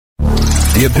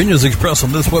The opinions expressed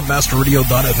on this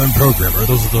WebmasterRadio.fm program are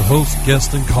those of the host,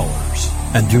 guests, and callers,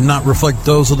 and do not reflect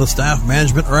those of the staff,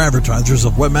 management, or advertisers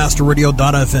of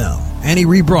WebmasterRadio.fm. Any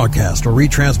rebroadcast or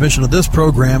retransmission of this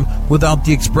program without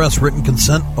the express written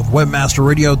consent of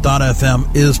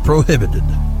WebmasterRadio.fm is prohibited.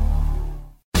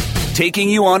 Taking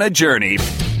you on a journey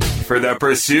for the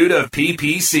pursuit of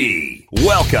PPC.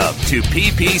 Welcome to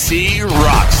PPC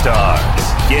Rockstars.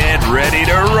 Get ready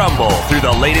to rumble through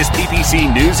the latest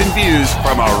PPC news and views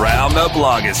from around the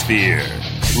blogosphere.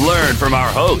 Learn from our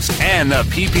host and the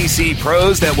PPC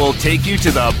pros that will take you to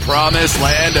the promised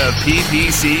land of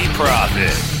PPC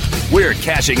profit. We're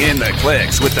cashing in the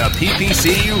clicks with the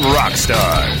PPC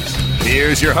Rockstars.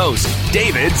 Here's your host,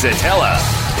 David Zetela.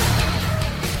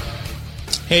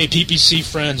 Hey, PPC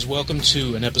friends, welcome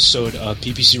to an episode of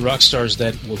PPC Rockstars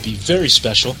that will be very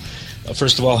special.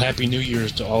 First of all, Happy New Year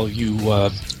to all of you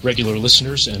regular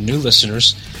listeners and new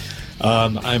listeners.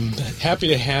 I'm happy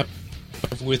to have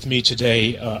with me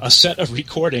today a set of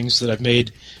recordings that I've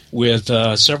made with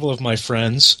several of my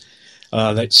friends,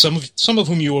 that some of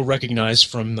whom you will recognize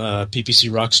from PPC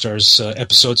Rockstars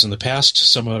episodes in the past.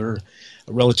 Some are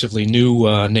relatively new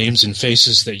names and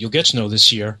faces that you'll get to know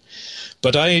this year.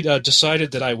 But I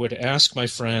decided that I would ask my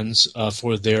friends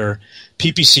for their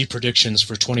PPC predictions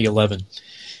for 2011.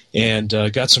 And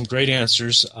got some great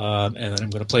answers, and I'm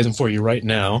going to play them for you right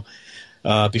now.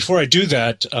 Before I do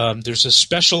that, there's a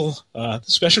special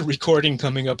recording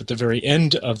coming up at the very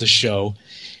end of the show.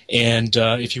 And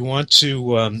if you want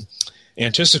to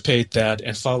anticipate that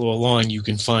and follow along, you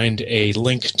can find a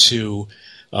link to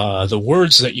the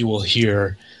words that you will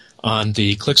hear on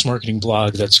the Clicks Marketing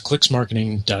blog. That's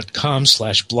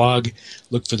clicksmarketing.com/blog.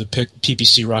 Look for the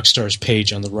PPC Rockstars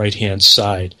page on the right-hand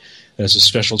side. There's a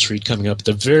special treat coming up at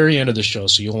the very end of the show,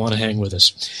 so you'll want to hang with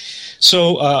us.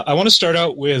 So I want to start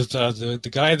out with the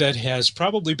guy that has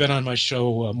probably been on my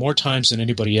show more times than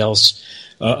anybody else,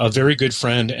 a very good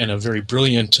friend and a very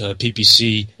brilliant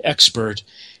PPC expert,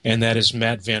 and that is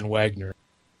Matt Van Wagner.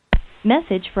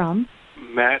 Message from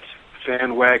Matt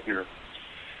Van Wagner.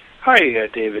 Hi,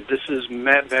 David. This is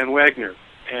Matt Van Wagner,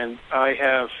 and I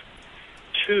have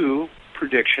two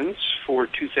predictions for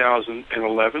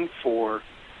 2011 for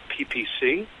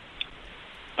PPC.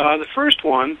 The first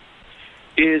one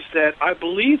is that I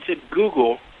believe that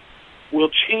Google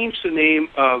will change the name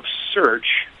of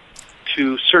search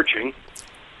to searching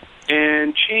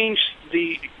and change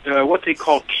the what they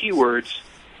call keywords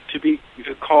to be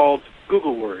called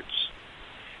Google words.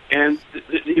 And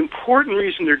the important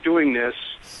reason they're doing this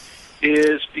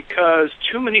is because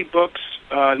too many books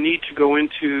need to go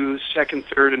into second,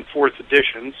 third, and fourth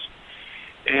editions.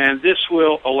 And this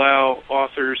will allow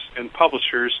authors and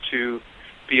publishers to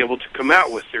be able to come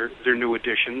out with their new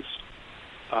editions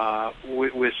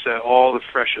with all the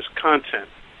freshest content.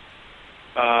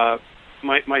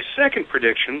 My second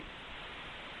prediction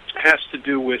has to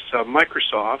do with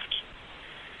Microsoft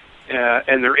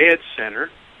and their Ad Center.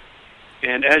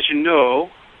 And as you know,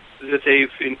 that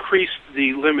they've increased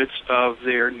the limits of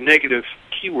their negative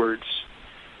keywords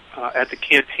at the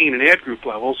campaign and ad group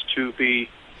levels to be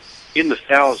in the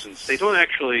thousands. They don't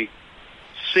actually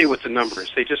say what the number is.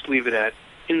 They just leave it at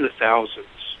in the thousands.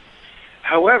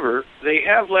 However, they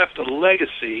have left a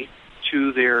legacy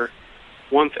to their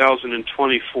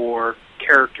 1,024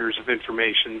 characters of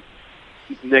information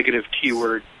negative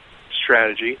keyword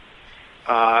strategy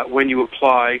when you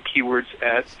apply keywords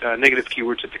at negative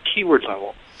keywords at the keyword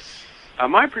level.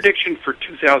 My prediction for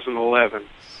 2011,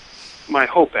 my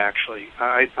hope actually,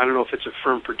 I don't know if it's a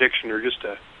firm prediction or just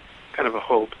a kind of a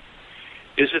hope,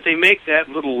 is that they make that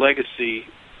little legacy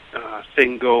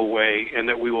thing go away and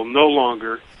that we will no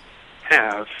longer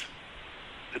have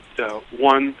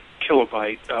 1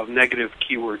 kilobyte of negative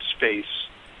keyword space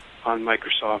on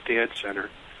Microsoft Ad Center.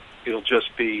 It'll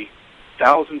just be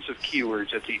thousands of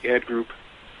keywords at the ad group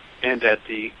and at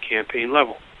the campaign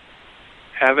level.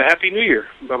 Have a Happy New Year.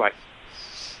 Bye-bye.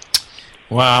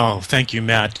 Wow, thank you,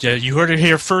 Matt. You heard it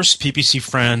here first, PPC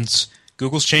friends.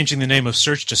 Google's changing the name of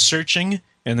search to searching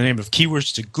and the name of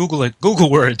keywords to Google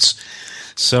Words.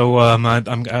 So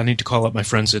I need to call up my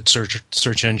friends at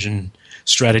Search Engine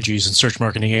Strategies and Search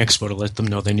Marketing Expo to let them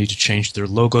know they need to change their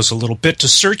logos a little bit to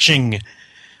Searching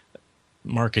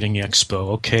Marketing Expo.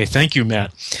 Okay, thank you,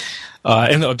 Matt.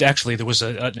 And actually, there was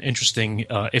an interesting,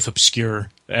 if obscure,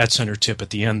 Ad Center tip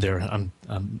at the end there. I'm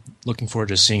looking forward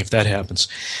to seeing if that happens.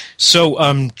 So,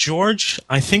 George,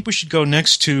 I think we should go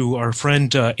next to our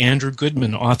friend Andrew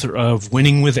Goodman, author of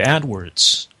Winning with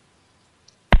AdWords.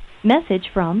 Message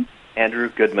from Andrew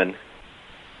Goodman.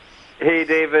 Hey,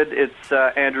 David, it's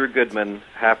Andrew Goodman.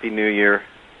 Happy New Year.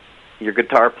 your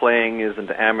guitar playing isn't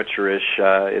amateurish.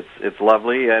 It's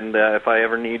lovely, and if I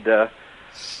ever need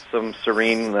some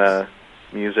serene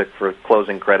music for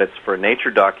closing credits for a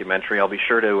nature documentary, I'll be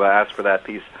sure to ask for that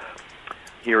piece.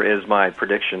 Here is my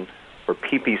prediction for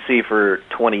PPC for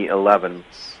 2011.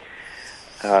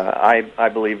 I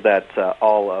believe that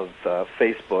all of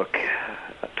Facebook,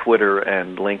 Twitter,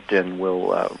 and LinkedIn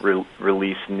will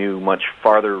release new, much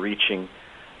farther-reaching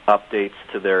updates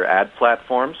to their ad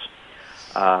platforms.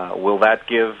 Will that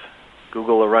give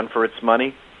Google a run for its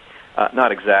money?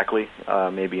 Not exactly,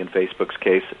 maybe in Facebook's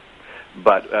case.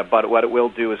 But what it will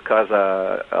do is cause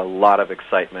a lot of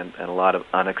excitement and a lot of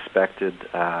unexpected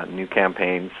new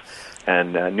campaigns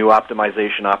and new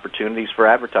optimization opportunities for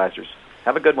advertisers.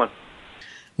 Have a good one.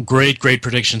 Great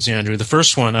predictions, Andrew. The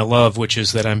first one I love, which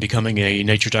is that I'm becoming a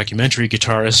nature documentary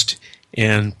guitarist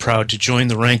and proud to join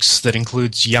the ranks that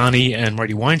includes Yanni and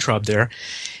Marty Weintraub there.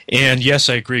 And yes,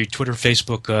 I agree. Twitter,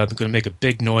 Facebook, are going to make a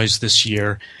big noise this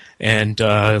year. And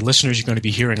listeners, you're going to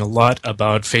be hearing a lot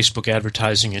about Facebook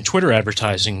advertising and Twitter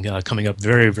advertising coming up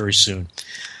very, very soon.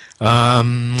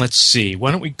 Let's see.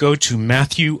 Why don't we go to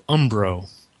Matthew Umbro?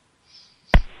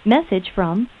 Message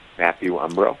from Matthew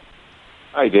Umbro.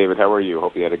 Hi, David. How are you?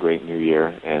 Hope you had a great new year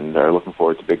and are looking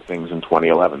forward to big things in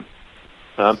 2011.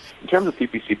 In terms of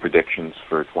PPC predictions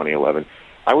for 2011,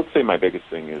 I would say my biggest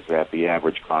thing is that the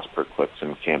average cost per clicks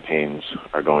in campaigns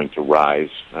are going to rise.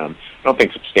 I don't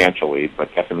think substantially,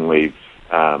 but definitely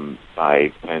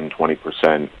by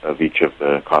 10-20% of each of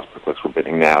the cost per clicks we're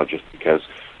bidding now, just because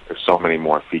there's so many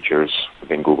more features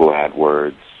within Google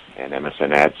AdWords and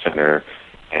MSN Ad Center,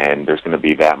 and there's going to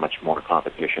be that much more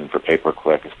competition for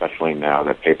pay-per-click, especially now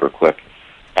that pay-per-click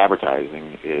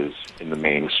advertising is in the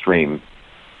mainstream.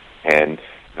 And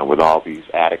with all these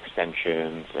ad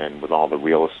extensions and with all the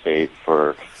real estate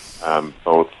for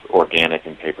both organic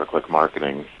and pay-per-click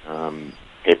marketing,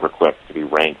 pay-per-click to be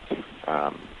ranked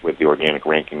with the organic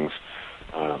rankings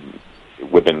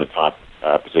within the top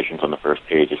positions on the first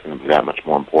page is going to be that much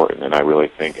more important. And I really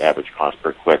think average cost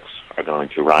per clicks are going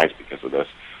to rise because of this.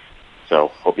 So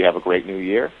hope you have a great new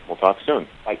year. We'll talk soon.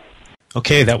 Bye.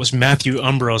 Okay, that was Matthew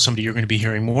Umbro, somebody you're going to be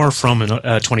hearing more from in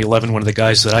 2011, one of the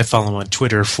guys that I follow on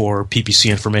Twitter for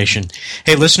PPC information.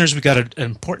 Hey, listeners, we've got an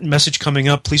important message coming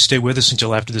up. Please stay with us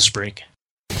until after this break.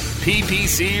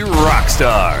 PPC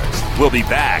Rockstars. We'll be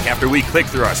back after we click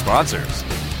through our sponsors.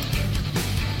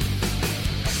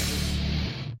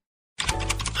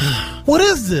 What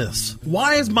is this?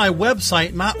 Why is my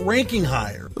website not ranking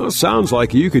higher? Well, sounds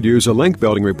like you could use a link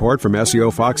building report from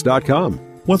SEOFox.com.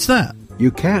 What's that?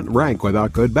 You can't rank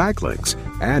without good backlinks.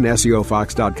 And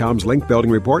SEOFox.com's link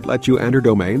building report lets you enter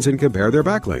domains and compare their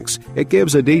backlinks. It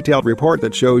gives a detailed report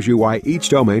that shows you why each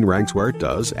domain ranks where it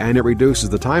does, and it reduces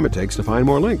the time it takes to find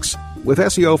more links. With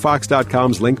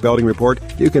SEOFox.com's link building report,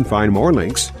 you can find more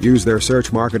links, use their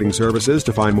search marketing services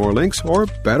to find more links, or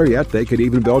better yet, they could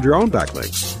even build your own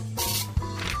backlinks.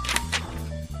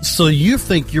 So you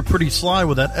think you're pretty sly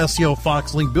with that SEO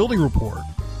Fox link building report?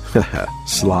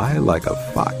 Sly like a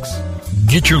fox.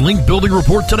 Get your link building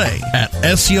report today at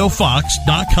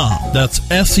SEOFox.com. That's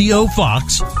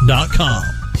SEOFox.com.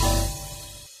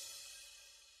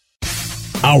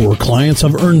 Our clients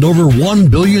have earned over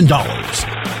 $1 billion.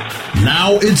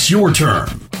 Now it's your turn.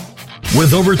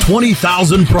 With over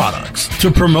 20,000 products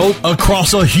to promote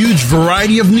across a huge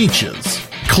variety of niches,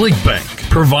 ClickBank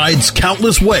provides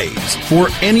countless ways for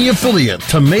any affiliate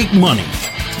to make money.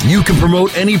 You can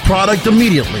promote any product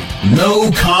immediately.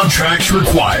 No contracts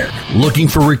required. Looking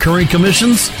for recurring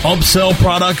commissions? Upsell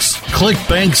products?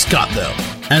 ClickBank's got them.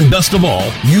 And best of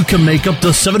all, you can make up to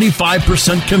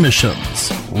 75%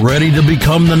 commissions. Ready to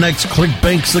become the next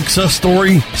ClickBank success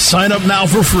story? Sign up now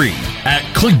for free at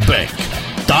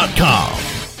clickbank.com.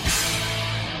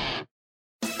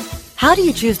 How do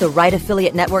you choose the right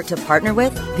affiliate network to partner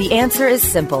with? The answer is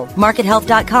simple.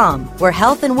 MarketHealth.com, where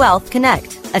health and wealth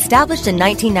connect. Established in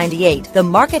 1998, the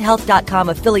MarketHealth.com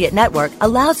affiliate network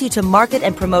allows you to market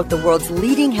and promote the world's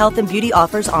leading health and beauty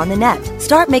offers on the net.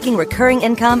 Start making recurring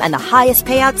income and the highest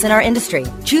payouts in our industry.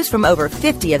 Choose from over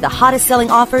 50 of the hottest selling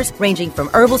offers, ranging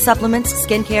from herbal supplements,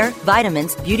 skincare,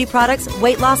 vitamins, beauty products,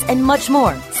 weight loss, and much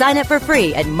more. Sign up for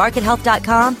free at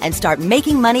MarketHealth.com and start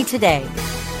making money today.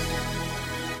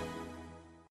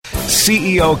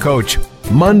 CEO Coach,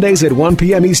 Mondays at 1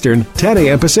 p.m. Eastern, 10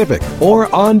 a.m. Pacific,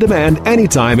 or on demand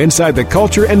anytime inside the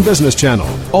Culture and Business Channel,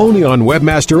 only on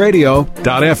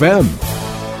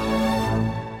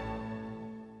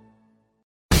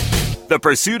WebmasterRadio.fm. The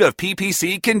pursuit of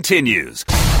PPC continues.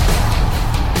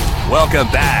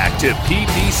 Welcome back to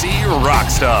PPC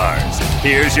Rockstars.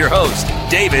 Here's your host,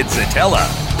 David Zatella.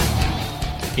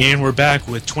 And we're back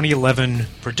with 2011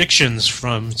 predictions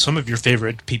from some of your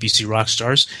favorite PPC rock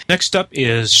stars. Next up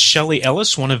is Shelley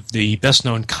Ellis, one of the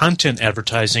best-known content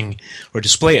advertising or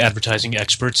display advertising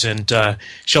experts, and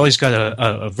Shelley's got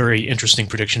a very interesting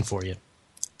prediction for you.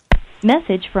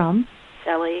 Message from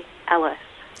Shelley Ellis.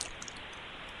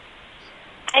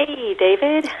 Hey,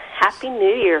 David. Happy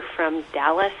New Year from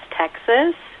Dallas,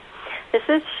 Texas. This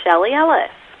is Shelley Ellis.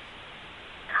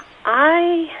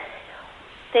 I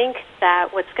think that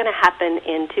what's going to happen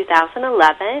in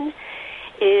 2011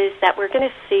 is that we're going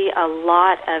to see a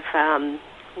lot of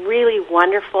really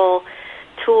wonderful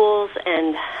tools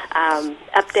and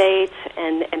updates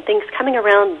and things coming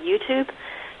around YouTube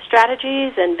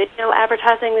strategies and video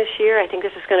advertising this year. I think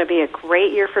this is going to be a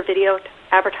great year for video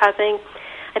advertising.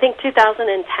 I think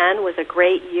 2010 was a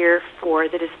great year for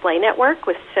the Display Network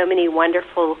with so many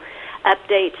wonderful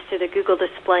updates to the Google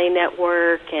Display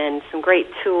Network and some great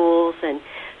tools and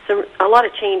a lot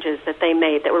of changes that they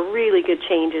made that were really good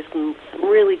changes and some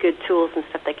really good tools and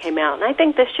stuff that came out. And I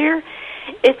think this year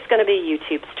it's going to be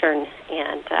YouTube's turn,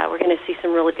 and we're going to see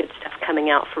some really good stuff coming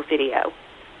out for video.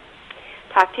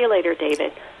 Talk to you later,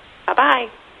 David. Bye-bye.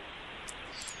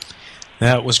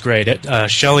 That was great.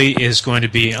 Shelley is going to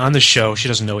be on the show. She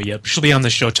doesn't know it yet. She'll be on the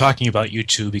show talking about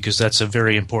YouTube because that's a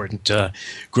very important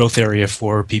growth area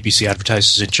for PPC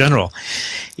advertisers in general.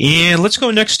 And let's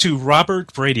go next to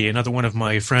Robert Brady, another one of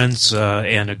my friends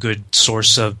and a good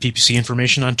source of PPC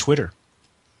information on Twitter.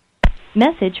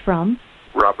 Message from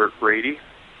Robert Brady.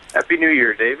 Happy New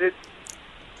Year, David.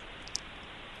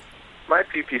 My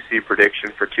PPC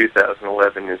prediction for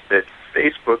 2011 is that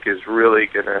Facebook is really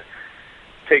going to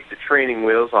take the training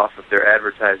wheels off of their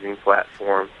advertising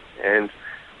platform. And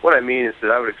what I mean is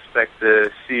that I would expect to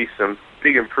see some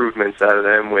big improvements out of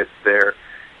them with their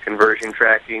conversion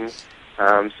tracking,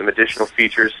 some additional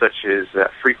features such as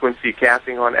frequency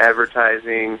capping on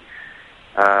advertising,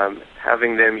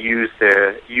 having them use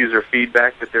the user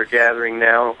feedback that they're gathering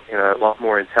now in a lot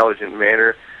more intelligent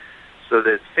manner so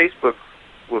that Facebook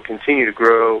will continue to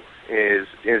grow as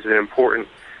an important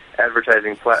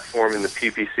advertising platform in the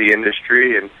PPC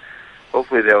industry, and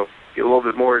hopefully they'll get a little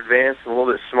bit more advanced and a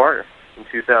little bit smarter in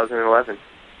 2011.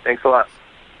 Thanks a lot.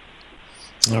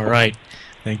 All right.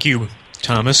 Thank you,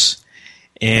 Thomas.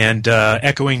 And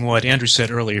echoing what Andrew said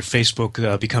earlier,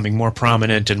 Facebook becoming more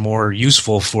prominent and more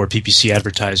useful for PPC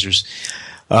advertisers.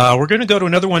 We're going to go to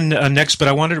another one next, but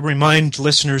I wanted to remind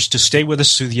listeners to stay with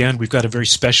us through the end. We've got a very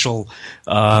special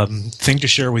thing to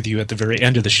share with you at the very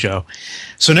end of the show.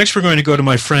 So next we're going to go to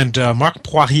my friend Marc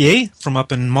Poirier from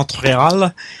up in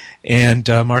Montreal. And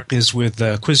Marc is with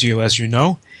Quizio, as you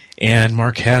know. And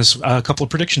Marc has a couple of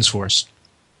predictions for us.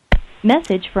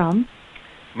 Message from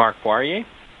Marc Poirier.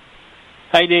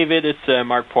 Hi, David. It's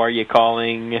Marc Poirier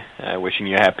calling, wishing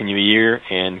you a Happy New Year,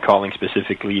 and calling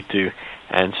specifically to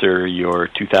answer your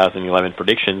 2011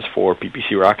 predictions for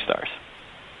PPC Rockstars.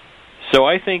 So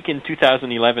I think in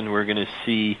 2011 we're going to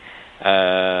see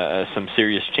some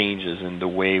serious changes in the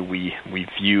way we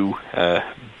view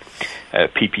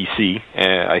PPC.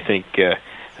 I think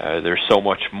there's so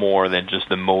much more than just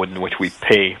the mode in which we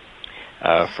pay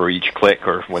for each click,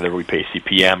 or whether we pay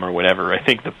CPM or whatever. I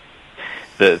think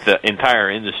the entire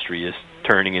industry is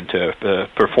turning into a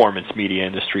performance media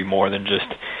industry more than just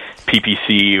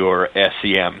PPC or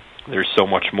SEM. There's so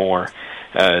much more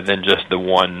than just the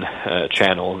one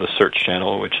channel, the search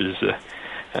channel, which is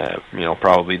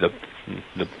probably the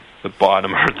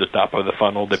bottom or the top of the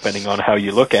funnel, depending on how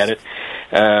you look at it.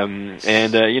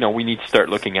 We need to start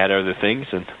looking at other things,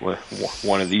 and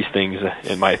one of these things,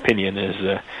 in my opinion,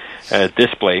 is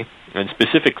display, and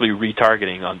specifically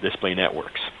retargeting on display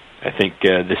networks. I think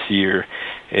this year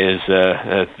is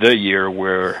the year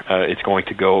where it's going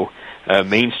to go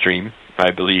mainstream. I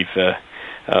believe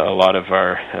a lot of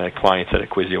our clients at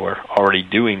Acquisio are already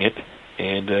doing it,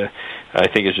 and I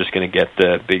think it's just going to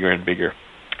get bigger and bigger.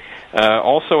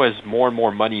 Also, as more and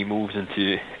more money moves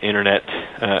into internet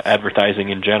advertising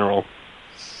in general,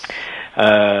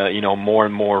 more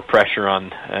and more pressure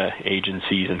on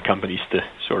agencies and companies to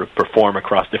sort of perform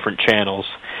across different channels.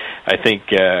 I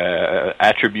think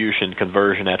attribution,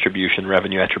 conversion attribution,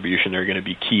 revenue attribution are going to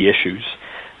be key issues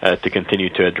to continue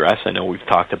to address. I know we've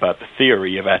talked about the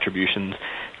theory of attribution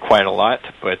quite a lot,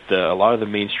 but a lot of the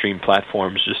mainstream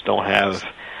platforms just don't have,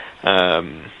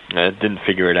 didn't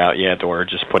figure it out yet, or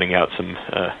just putting out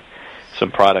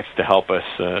some products to help us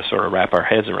sort of wrap our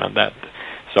heads around that.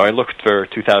 So I looked for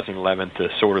 2011 to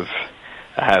sort of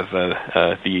have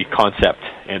the concept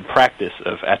and practice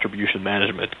of attribution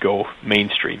management go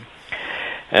mainstream.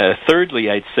 Thirdly,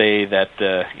 I'd say that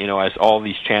as all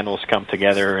these channels come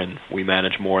together and we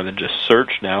manage more than just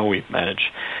search now, we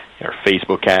manage our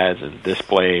Facebook ads and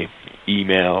display,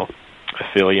 email,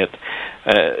 affiliate.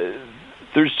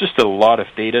 There's just a lot of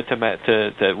data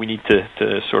that we need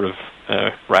to sort of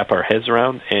wrap our heads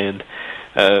around, and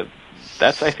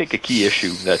that's, I think, a key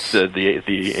issue that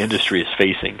the industry is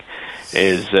facing,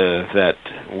 is that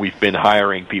we've been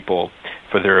hiring people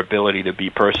for their ability to be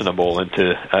personable and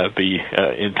to be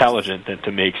intelligent and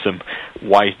to make some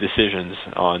wise decisions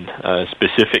on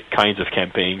specific kinds of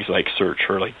campaigns like search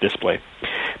or like display.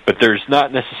 But there's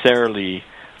not necessarily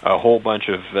a whole bunch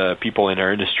of people in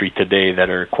our industry today that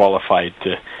are qualified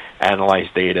to analyze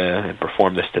data and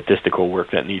perform the statistical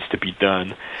work that needs to be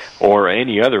done, or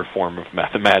any other form of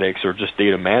mathematics or just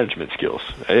data management skills.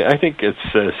 I think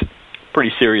it's a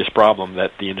pretty serious problem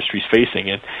that the industry is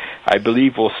facing, and I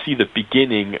believe we'll see the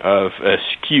beginning of a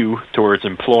skew towards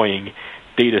employing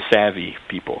data-savvy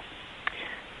people.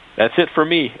 That's it for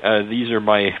me. These are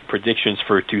my predictions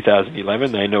for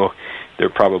 2011. I know they're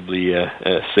probably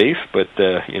safe, but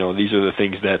these are the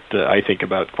things that I think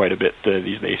about quite a bit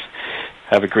these days.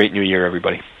 Have a great new year,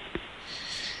 everybody.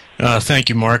 Thank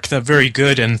you, Mark. Very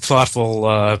good and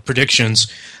thoughtful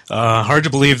predictions. Hard to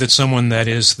believe that someone that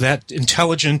is that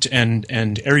intelligent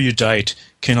and erudite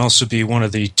can also be one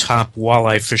of the top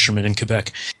walleye fishermen in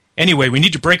Quebec. Anyway, we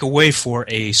need to break away for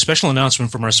a special announcement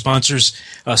from our sponsors.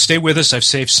 Stay with us. I've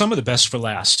saved some of the best for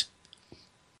last.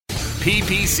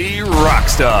 PPC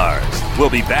Rockstars. We'll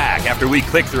be back after we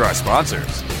click through our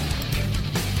sponsors.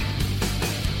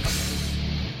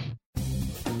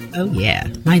 Oh yeah,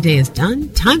 my day is done.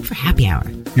 Time for happy hour.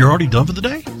 You're already done for the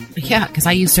day? Yeah, because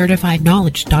I use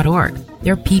CertifiedKnowledge.org.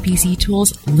 Their PPC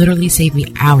tools literally save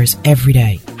me hours every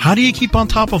day. How do you keep on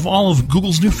top of all of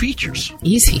Google's new features?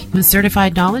 Easy. With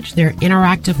Certified Knowledge, their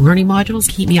interactive learning modules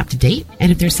keep me up to date,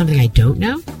 and if there's something I don't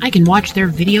know, I can watch their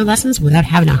video lessons without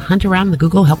having to hunt around the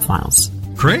Google Help files.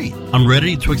 Great. I'm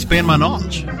ready to expand my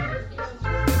knowledge.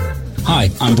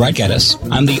 Hi, I'm Brad Geddes.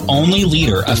 I'm the only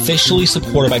leader officially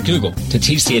supported by Google to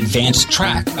teach the advanced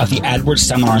track of the AdWords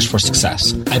Seminars for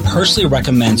Success. I personally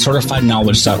recommend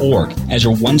CertifiedKnowledge.org as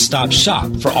your one-stop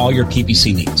shop for all your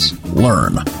PPC needs.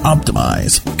 Learn,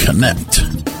 optimize, connect.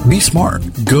 Be smart.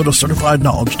 Go to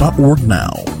CertifiedKnowledge.org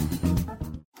now.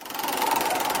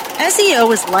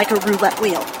 SEO is like a roulette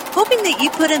wheel, hoping that you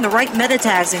put in the right meta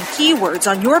tags and keywords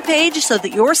on your page so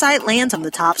that your site lands on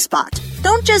the top spot.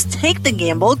 Don't just take the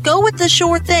gamble, go with the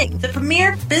sure thing. The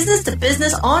premier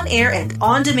business-to-business on-air and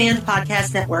on-demand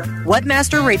podcast network,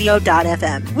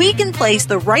 WebmasterRadio.fm. We can place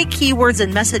the right keywords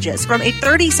and messages from a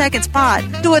 30-second spot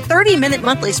to a 30-minute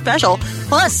monthly special.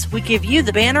 Plus, we give you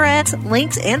the banner ads,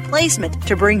 links, and placement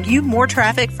to bring you more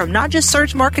traffic from not just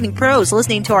search marketing pros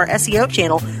listening to our SEO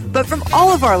channel, but from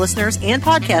all of our listeners and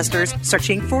podcasters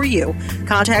searching for you.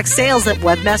 Contact sales at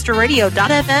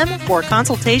WebmasterRadio.fm for a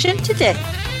consultation today.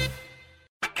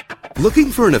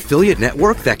 Looking for an affiliate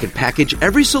network that can package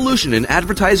every solution an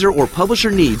advertiser or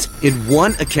publisher needs in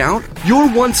one account? Your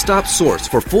one-stop source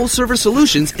for full-service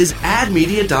solutions is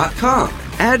AdMedia.com.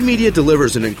 AdMedia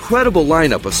delivers an incredible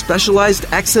lineup of specialized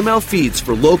XML feeds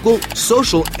for local,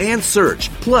 social, and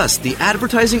search, plus the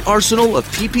advertising arsenal of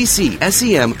PPC,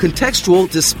 SEM, contextual,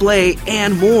 display,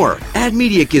 and more.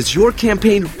 AdMedia gives your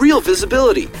campaign real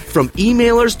visibility, from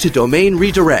emailers to domain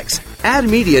redirects.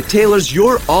 AdMedia tailors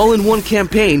your all-in-one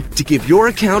campaign to give your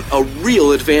account a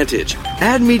real advantage.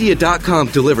 AdMedia.com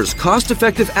delivers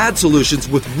cost-effective ad solutions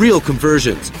with real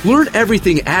conversions. Learn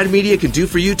everything AdMedia can do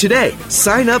for you today.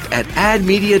 Sign up at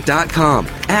AdMedia.com.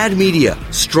 AdMedia.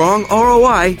 Strong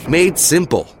ROI made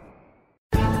simple.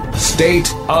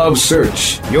 State of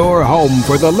Search, your home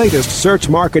for the latest search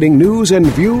marketing news and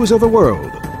views of the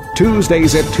world.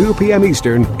 Tuesdays at 2 p.m.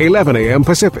 Eastern, 11 a.m.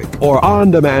 Pacific, or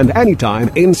on demand anytime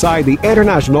inside the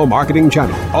International Marketing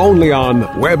Channel, only on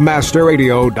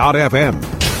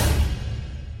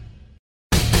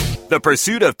WebmasterRadio.fm. The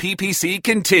pursuit of PPC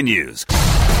continues.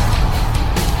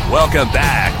 Welcome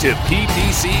back to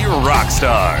PPC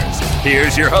Rockstars.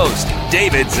 Here's your host,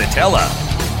 David Zatella.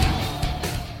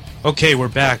 Okay, we're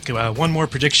back. One more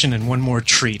prediction and one more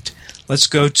treat. Let's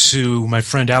go to my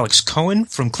friend Alex Cohen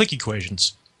from Click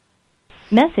Equations.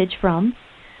 Message from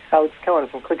Alex Cohen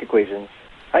from Click Equations.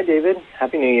 Hi, David.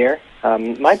 Happy New Year.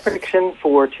 My prediction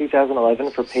for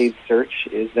 2011 for paid search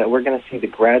is that we're going to see the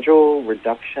gradual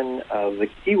reduction of the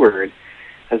keyword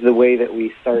as the way that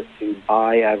we start to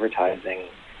buy advertising.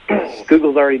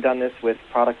 Google's already done this with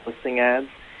product listing ads.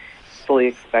 Fully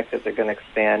expect that they're going to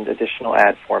expand additional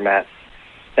ad formats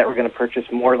that we're going to purchase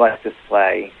more like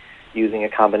display using a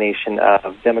combination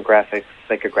of demographics,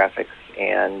 psychographics,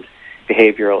 and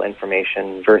behavioral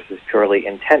information versus purely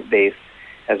intent-based,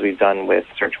 as we've done with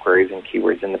search queries and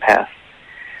keywords in the past.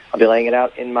 I'll be laying it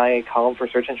out in my column for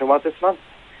Search Engine Watch this month.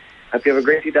 Hope you have a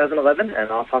great 2011, and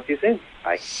I'll talk to you soon.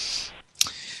 Bye.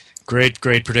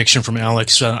 Great prediction from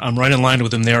Alex. I'm right in line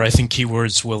with him there. I think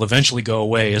keywords will eventually go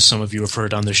away, as some of you have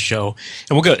heard on this show.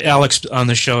 And we'll get Alex on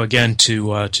the show again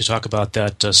to talk about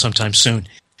that sometime soon.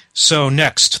 So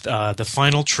next, the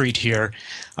final treat here.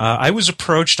 I was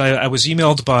approached, I was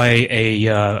emailed by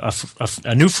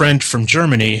a new friend from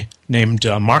Germany named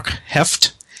Mark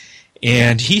Heft,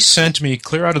 and he sent me,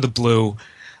 clear out of the blue,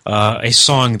 a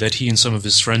song that he and some of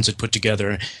his friends had put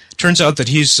together. Turns out that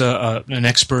he's an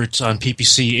expert on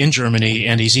PPC in Germany,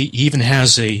 and he even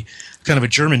has a kind of a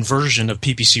German version of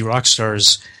PPC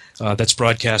Rockstars that's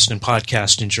broadcast and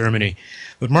podcast in Germany.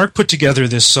 But Mark put together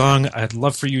this song. I'd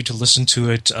love for you to listen to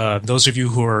it. Those of you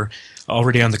who are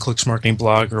already on the Clicks Marketing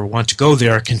blog or want to go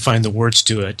there can find the words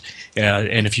to it.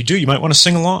 And if you do, you might want to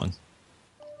sing along.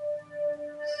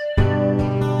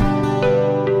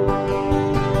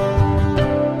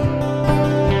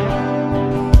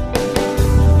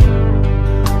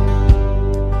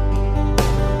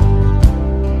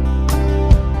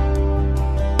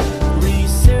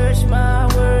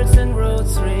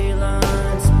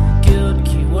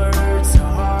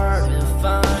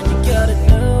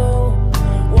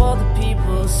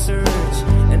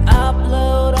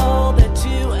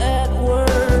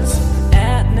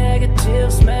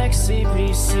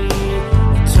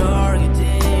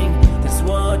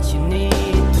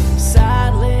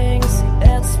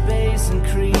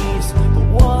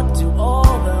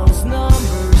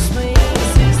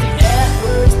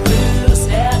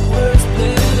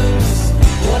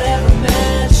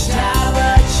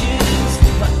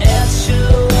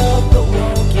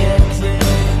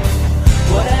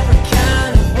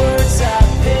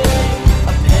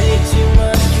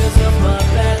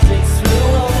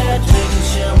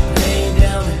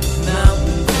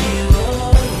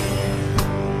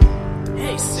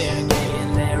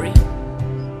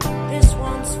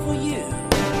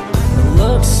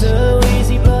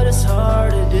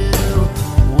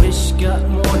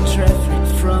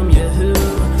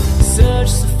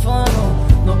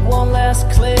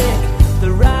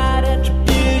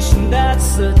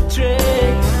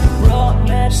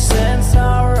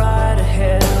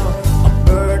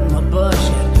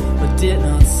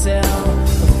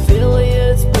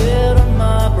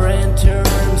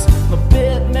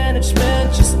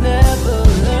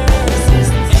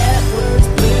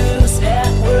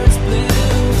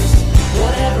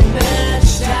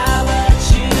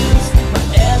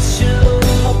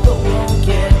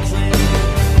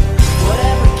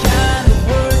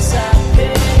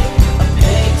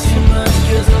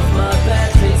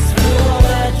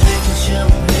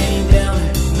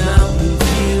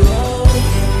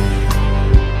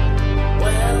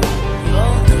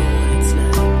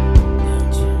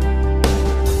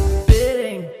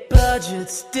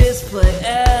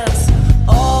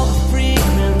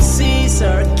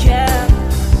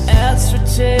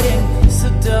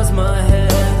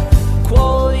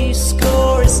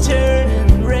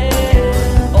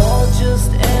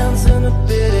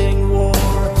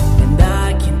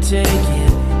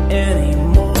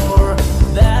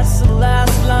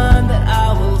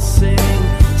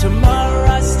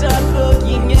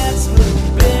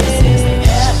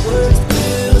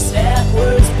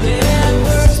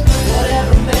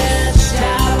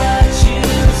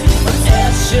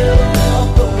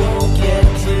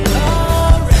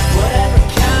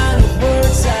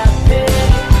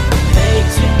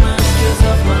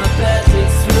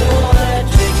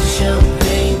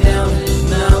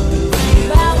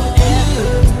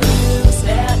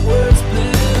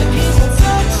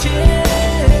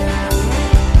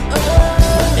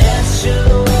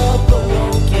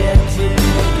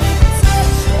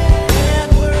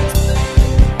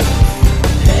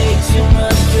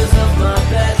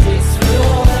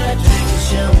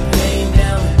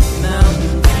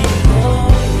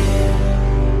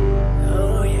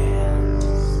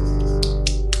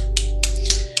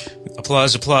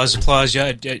 Applause.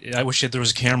 Yeah, I wish there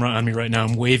was a camera on me right now.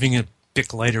 I'm waving a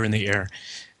big lighter in the air.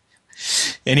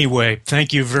 Anyway,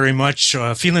 thank you very much.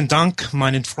 Vielen Dank,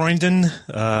 meinen Freunden,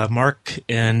 Mark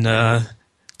and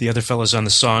the other fellows on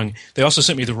the song. They also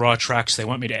sent me the raw tracks. They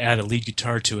want me to add a lead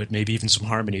guitar to it, maybe even some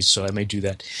harmonies, so I may do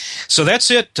that. So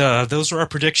that's it. Those are our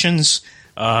predictions.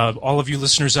 All of you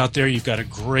listeners out there, you've got a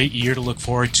great year to look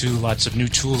forward to. Lots of new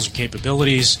tools and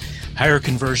capabilities, higher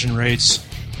conversion rates,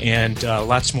 and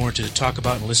lots more to talk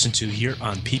about and listen to here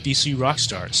on PPC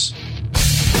Rockstars.